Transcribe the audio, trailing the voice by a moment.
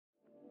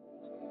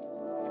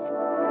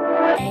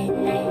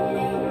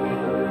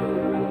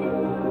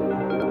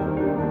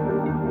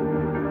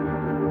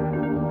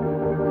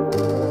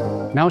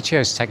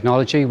Meltio's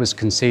technology was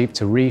conceived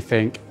to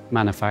rethink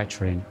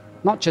manufacturing,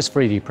 not just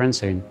 3D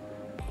printing,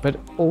 but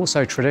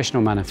also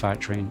traditional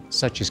manufacturing,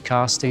 such as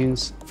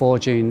castings,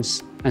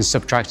 forgings, and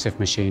subtractive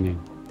machining.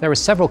 There are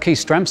several key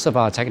strengths of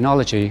our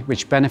technology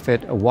which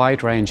benefit a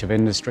wide range of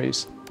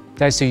industries.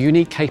 There's a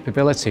unique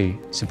capability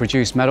to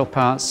produce metal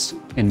parts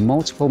in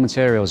multiple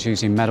materials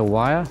using metal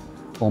wire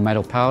or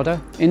metal powder,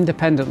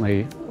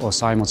 independently or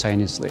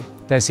simultaneously.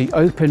 There's the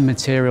open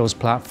materials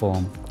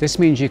platform. This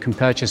means you can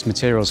purchase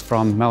materials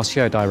from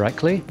Meltio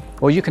directly,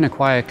 or you can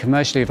acquire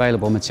commercially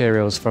available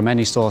materials from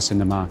any source in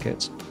the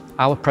market.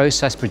 Our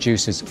process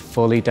produces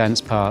fully dense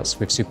parts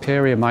with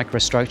superior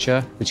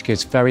microstructure, which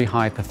gives very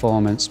high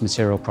performance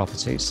material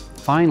properties.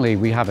 Finally,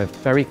 we have a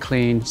very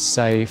clean,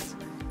 safe,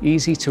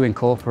 easy to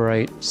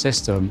incorporate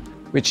system,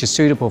 which is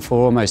suitable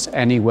for almost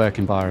any work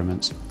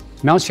environment.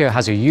 Meltio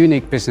has a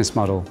unique business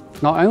model.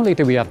 Not only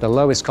do we have the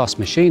lowest cost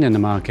machine in the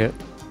market,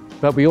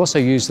 but we also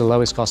use the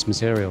lowest cost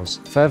materials.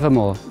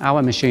 Furthermore,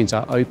 our machines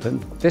are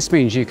open. This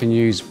means you can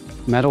use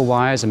metal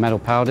wires and metal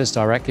powders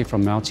directly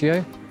from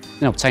Meltio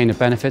and obtain the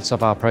benefits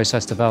of our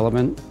process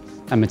development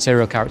and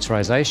material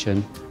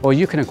characterization, or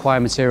you can acquire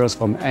materials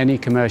from any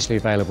commercially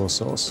available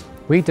source.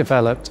 We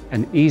developed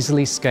an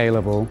easily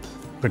scalable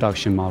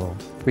production model,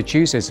 which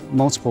uses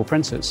multiple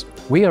printers.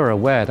 We are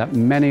aware that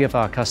many of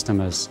our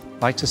customers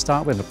like to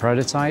start with a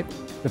prototype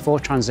before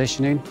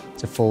transitioning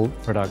to full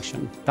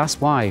production. That's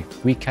why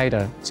we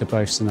cater to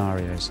both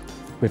scenarios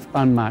with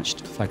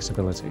unmatched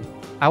flexibility.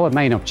 Our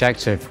main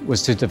objective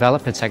was to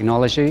develop a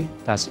technology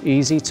that's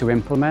easy to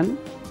implement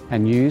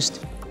and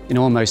used in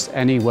almost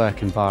any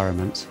work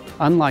environment.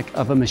 Unlike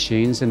other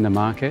machines in the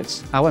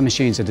market, our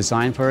machines are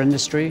designed for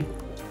industry,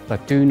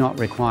 but do not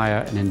require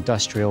an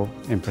industrial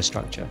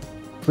infrastructure.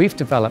 We've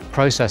developed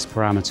process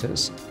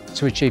parameters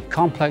to achieve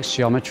complex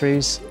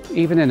geometries,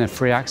 even in a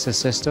 3-axis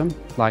system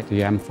like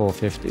the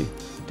M450.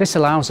 This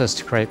allows us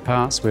to create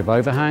parts with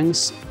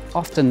overhangs,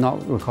 often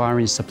not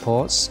requiring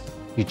supports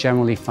you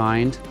generally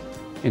find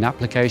in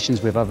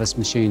applications with other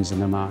machines in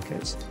the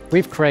market.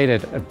 We've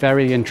created a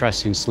very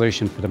interesting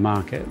solution for the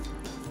market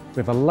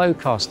with a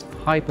low-cost,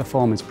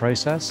 high-performance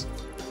process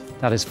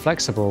that is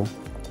flexible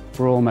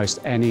for almost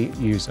any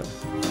user.